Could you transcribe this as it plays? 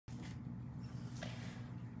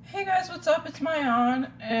Hey guys, what's up? It's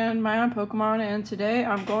Mayan and Mayan Pokemon, and today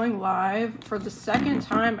I'm going live for the second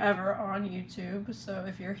time ever on YouTube. So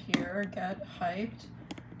if you're here, get hyped.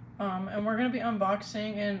 And we're gonna be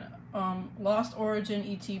unboxing an Lost Origin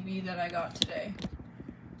ETB that I got today.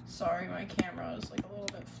 Sorry, my camera is like a little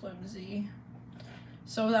bit flimsy.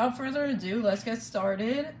 So without further ado, let's get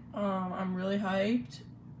started. I'm really hyped.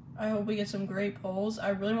 I hope we get some great pulls. I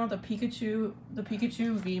really want the Pikachu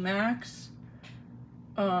VMAX.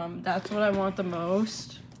 That's what I want the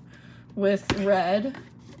most, with red,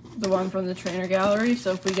 the one from the trainer gallery.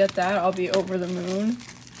 So if we get that, I'll be over the moon.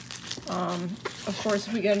 Of course,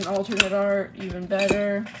 if we get an alternate art, even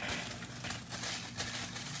better.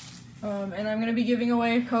 And I'm gonna be giving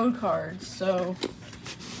away code cards. So,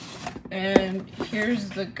 and here's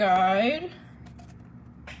the guide.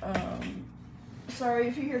 Sorry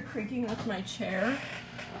if you hear creaking, that's my chair.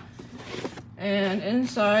 And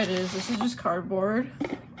inside this is just cardboard,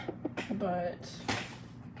 but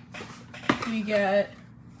we get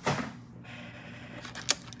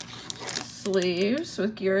sleeves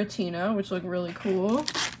with Giratina, which look really cool.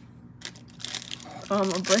 A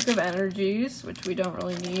brick of energies, which we don't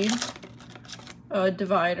really need.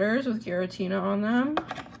 Dividers with Giratina on them.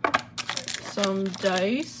 Some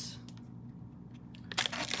dice.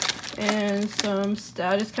 And some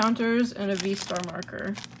status counters and a V-Star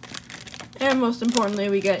marker. And most importantly,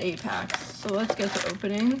 we get 8 packs. So let's get to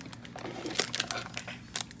opening.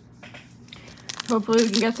 Hopefully we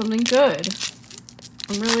can get something good.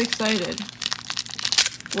 I'm really excited.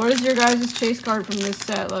 What is your guys' chase card from this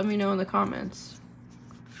set? Let me know in the comments.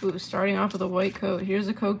 Ooh, starting off with a white coat. Here's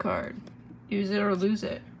a code card. Use it or lose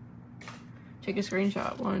it. Take a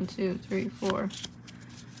screenshot. 1, 2, 3, 4.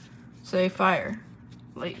 Say fire.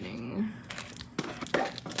 Lightning.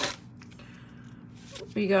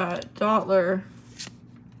 We got Dottler,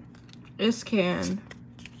 Iscan,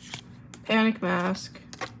 Panic Mask,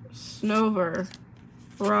 Snover,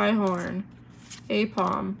 Rhyhorn,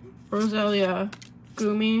 Apom, Roselia,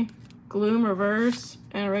 Goomy, Gloom Reverse,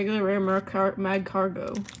 and a regular rare Mag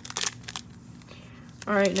Cargo.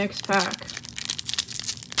 Alright, next pack.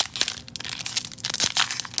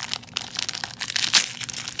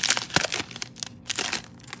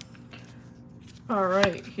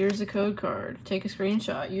 Alright, here's the code card. Take a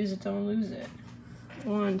screenshot. Use it, don't lose it.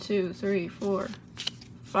 1, 2, 3, 4.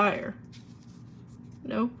 Fire.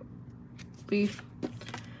 Nope. Leaf.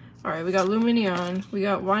 Alright, we got Lumineon. We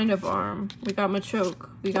got Wind-Up Arm. We got Machoke.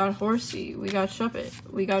 We got Horsey. We got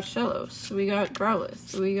Shuppet. We got Shellos. We got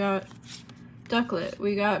Growlithe. We got Ducklet.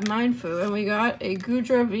 We got Mindfu. And we got a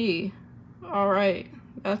Goodra V. Alright,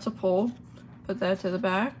 that's a pull. Put that to the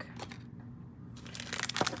back.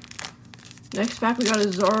 Next pack, we got a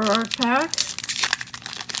Zoroark pack.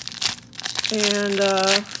 And,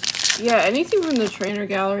 yeah, anything from the trainer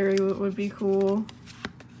gallery would be cool.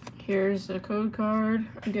 Here's a code card.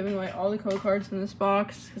 I'm giving away all the code cards in this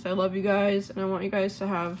box because I love you guys and I want you guys to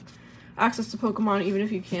have access to Pokemon even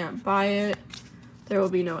if you can't buy it. There will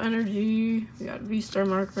be no energy. We got V-Star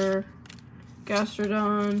marker,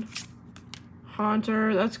 Gastrodon,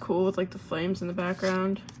 Haunter. That's cool with, like, the flames in the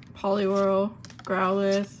background. Poliwhirl,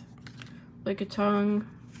 Growlithe, Lickitung,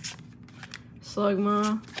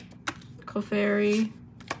 Slugma, Clefairy,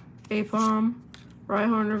 Apom,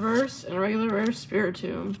 Rhyhorn Reverse, and a regular rare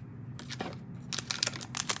Spiritomb.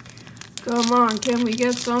 Come on, can we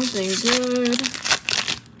get something good?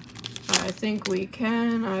 I think we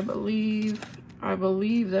can. I believe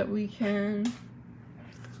that we can.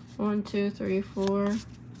 1, 2, 3, 4.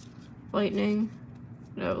 Lightning.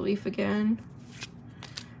 No, Leaf again.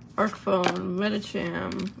 Arcphone,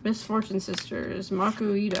 Medicham, Misfortune Sisters,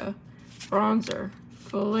 Makuhita, Bronzer,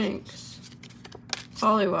 Phalanx,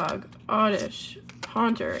 Poliwag, Oddish,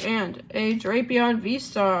 Haunter, and a Drapion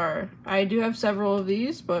V-Star. I do have several of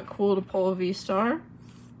these, but cool to pull a V-Star.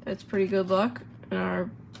 That's pretty good luck in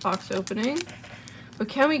our box opening. But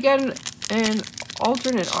can we get an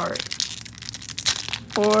alternate art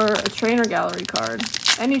for a trainer gallery card?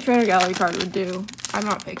 Any trainer gallery card would do. I'm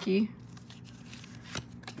not picky.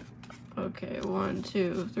 Okay, 1,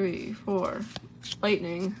 2, 3, 4.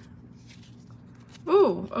 Lightning.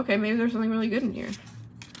 Ooh, okay, maybe there's something really good in here.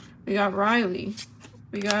 We got Riley.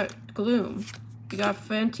 We got Gloom. We got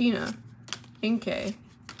Fantina. Inkay.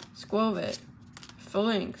 Squovit.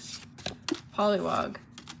 Phalanx. Poliwag.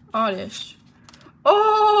 Oddish.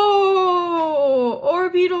 Oh!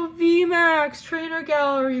 Orbital VMAX Trainer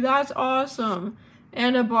Gallery. That's awesome.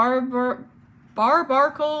 And a Barbarcle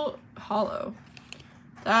Hollow.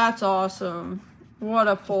 That's awesome. What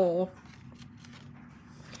a pull.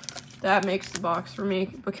 That makes the box for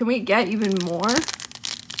me. But can we get even more?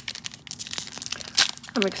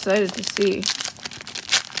 I'm excited to see.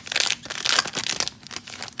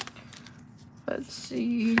 Let's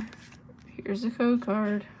see. Here's the code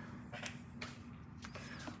card.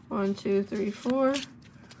 1, 2, 3, 4.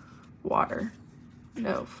 Water.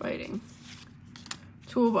 No fighting.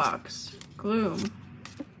 Toolbox. Gloom.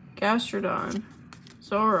 Gastrodon.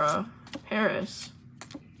 Zora. Paris.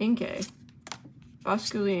 Inkay.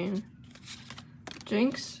 Basculine.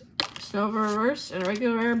 Jinx. Snova Reverse. And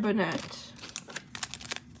regular rare Bonnet.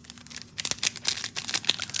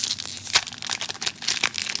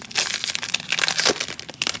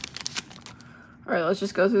 Alright, let's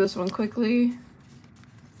just go through this one quickly.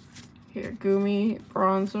 Here, Gumi,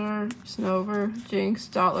 Bronzer, Snover, Jinx,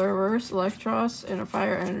 Dottler Reverse, Electros, and a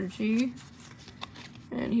Fire Energy.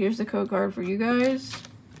 And here's the code card for you guys.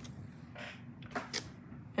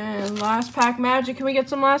 And last pack magic. Can we get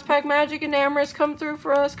some last pack magic? And Amorous, come through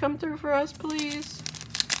for us. Come through for us, please.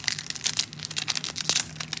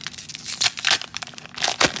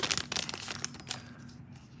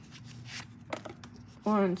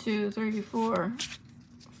 One, two, three, four.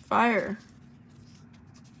 Fire.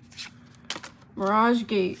 Mirage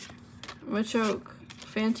Gate. Machoke.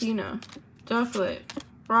 Fantina. Ducklet.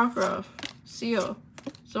 Rockruff. Seal.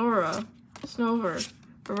 Zora. Snover.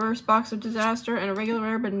 Reverse Box of Disaster, and a regular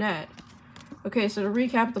rare Bonnet. Okay, so to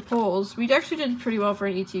recap the polls, we actually did pretty well for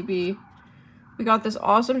an ETB. We got this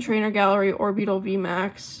awesome Trainer Gallery Orbeetle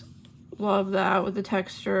VMAX. Love that with the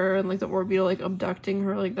texture and like the Orbeetle like abducting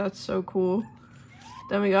her. Like that's so cool.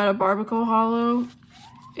 Then we got a Barbacle Hollow,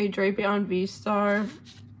 a Drapion V-Star,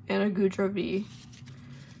 and a Goodra V.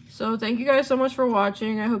 So thank you guys so much for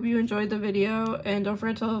watching. I hope you enjoyed the video, and don't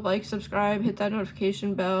forget to like, subscribe, hit that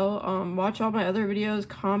notification bell, watch all my other videos,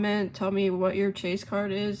 comment, tell me what your chase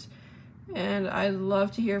card is, and I'd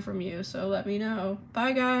love to hear from you, so let me know.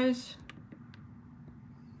 Bye guys!